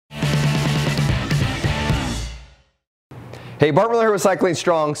Hey, Bart Miller here with Cycling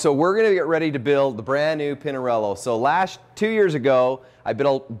Strong. So we're going to get ready to build the brand new Pinarello. So 2 years ago, I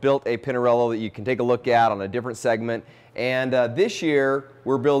built a Pinarello that you can take a look at on a different segment. And this year,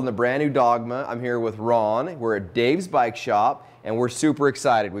 we're building the brand new Dogma. I'm here with Ron. We're at Dave's Bike Shop, and we're super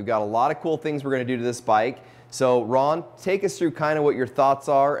excited. We've got a lot of cool things we're going to do to this bike. So Ron, take us through kind of what your thoughts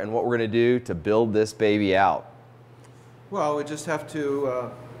are and what we're going to do to build this baby out. Well, we just have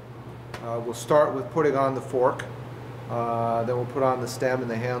to, we'll start with putting on the fork. Then we'll put on the stem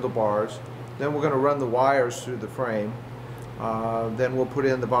and the handlebars. Then we're going to run the wires through the frame. Then we'll put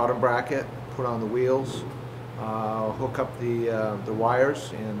in the bottom bracket, put on the wheels, hook up the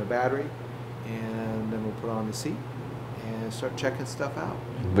wires and the battery, and then we'll put on the seat and start checking stuff out.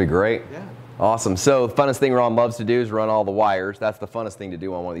 It'll be great. Yeah. Awesome. So the funnest thing Ron loves to do is run all the wires. That's the funnest thing to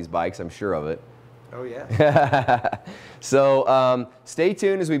do on one of these bikes, I'm sure of it. Oh yeah. So stay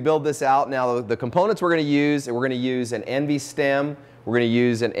tuned as we build this out. Now the components we're going to use an NV stem, we're going to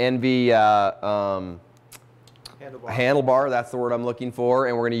use an NV handlebar, that's the word I'm looking for,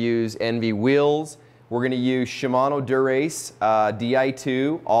 and we're going to use NV wheels. We're going to use Shimano Dura-Ace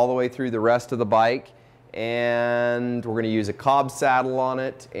Di2 all the way through the rest of the bike, and we're going to use a Cobb saddle on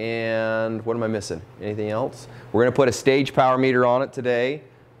it, and what am I missing? Anything else? We're going to put a stage power meter on it today.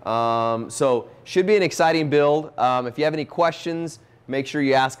 So should be an exciting build. If you have any questions, make sure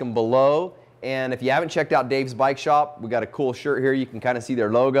you ask them below. And if you haven't checked out Dave's Bike Shop, we got a cool shirt here. You can kind of see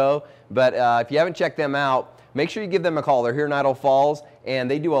their logo. But if you haven't checked them out, make sure you give them a call. They're here in Idaho Falls, and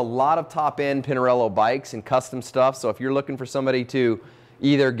they do a lot of top-end Pinarello bikes and custom stuff. So if you're looking for somebody to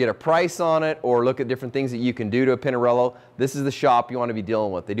either get a price on it or look at different things that you can do to a Pinarello, this is the shop you want to be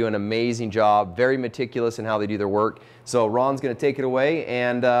dealing with. They do an amazing job, very meticulous in how they do their work. So Ron's going to take it away,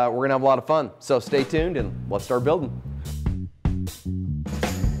 and we're going to have a lot of fun. So stay tuned and let's start building.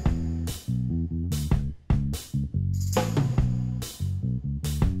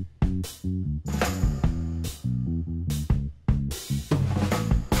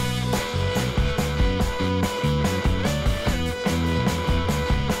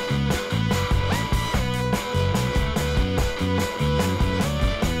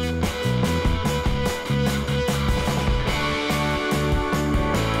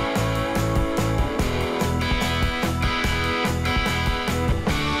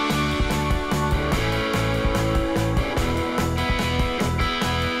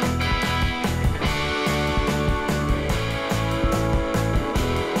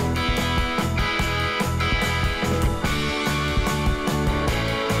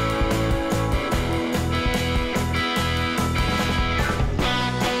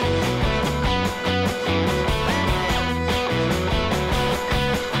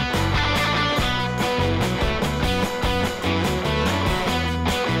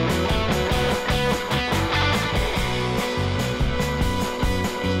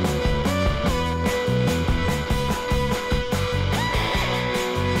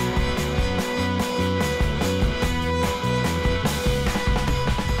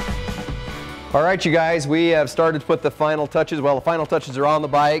 All right, you guys, we have started to put the final touches. Well, the final touches are on the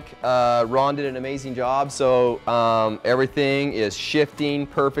bike. Ron did an amazing job, so everything is shifting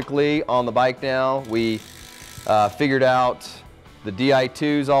perfectly on the bike now. We figured out the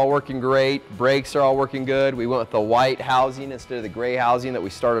Di2's all working great, brakes are all working good. We went with the white housing instead of the gray housing that we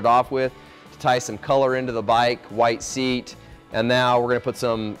started off with to tie some color into the bike, white seat, and now we're gonna put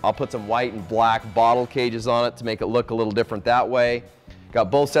I'll put some white and black bottle cages on it to make it look a little different that way. Got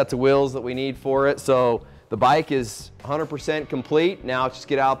both sets of wheels that we need for it. So the bike is 100% complete. Now let's just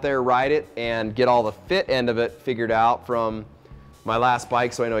get out there, ride it, and get all the fit end of it figured out from my last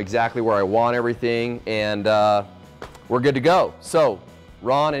bike so I know exactly where I want everything, and we're good to go. So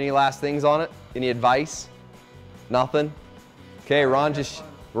Ron, any last things on it? Any advice? Nothing? Okay, Ron's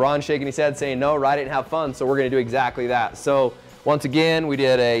shaking his head saying no, ride it and have fun. So we're gonna do exactly that. So once again, we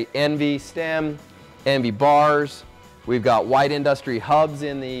did a NV stem, NV bars. We've got white industry hubs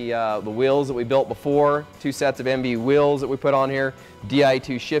in the wheels that we built before, 2 sets of NV wheels that we put on here,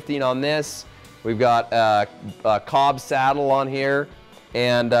 Di2 shifting on this. We've got a Cobb saddle on here,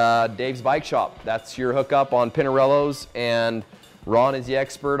 and Dave's Bike Shop. That's your hookup on Pinarellos, and Ron is the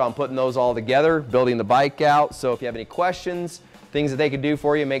expert on putting those all together, building the bike out. So if you have any questions, things that they can do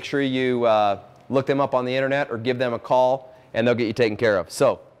for you, make sure you look them up on the internet or give them a call, and they'll get you taken care of.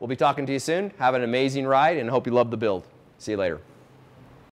 So we'll be talking to you soon. Have an amazing ride, and hope you love the build. See you later.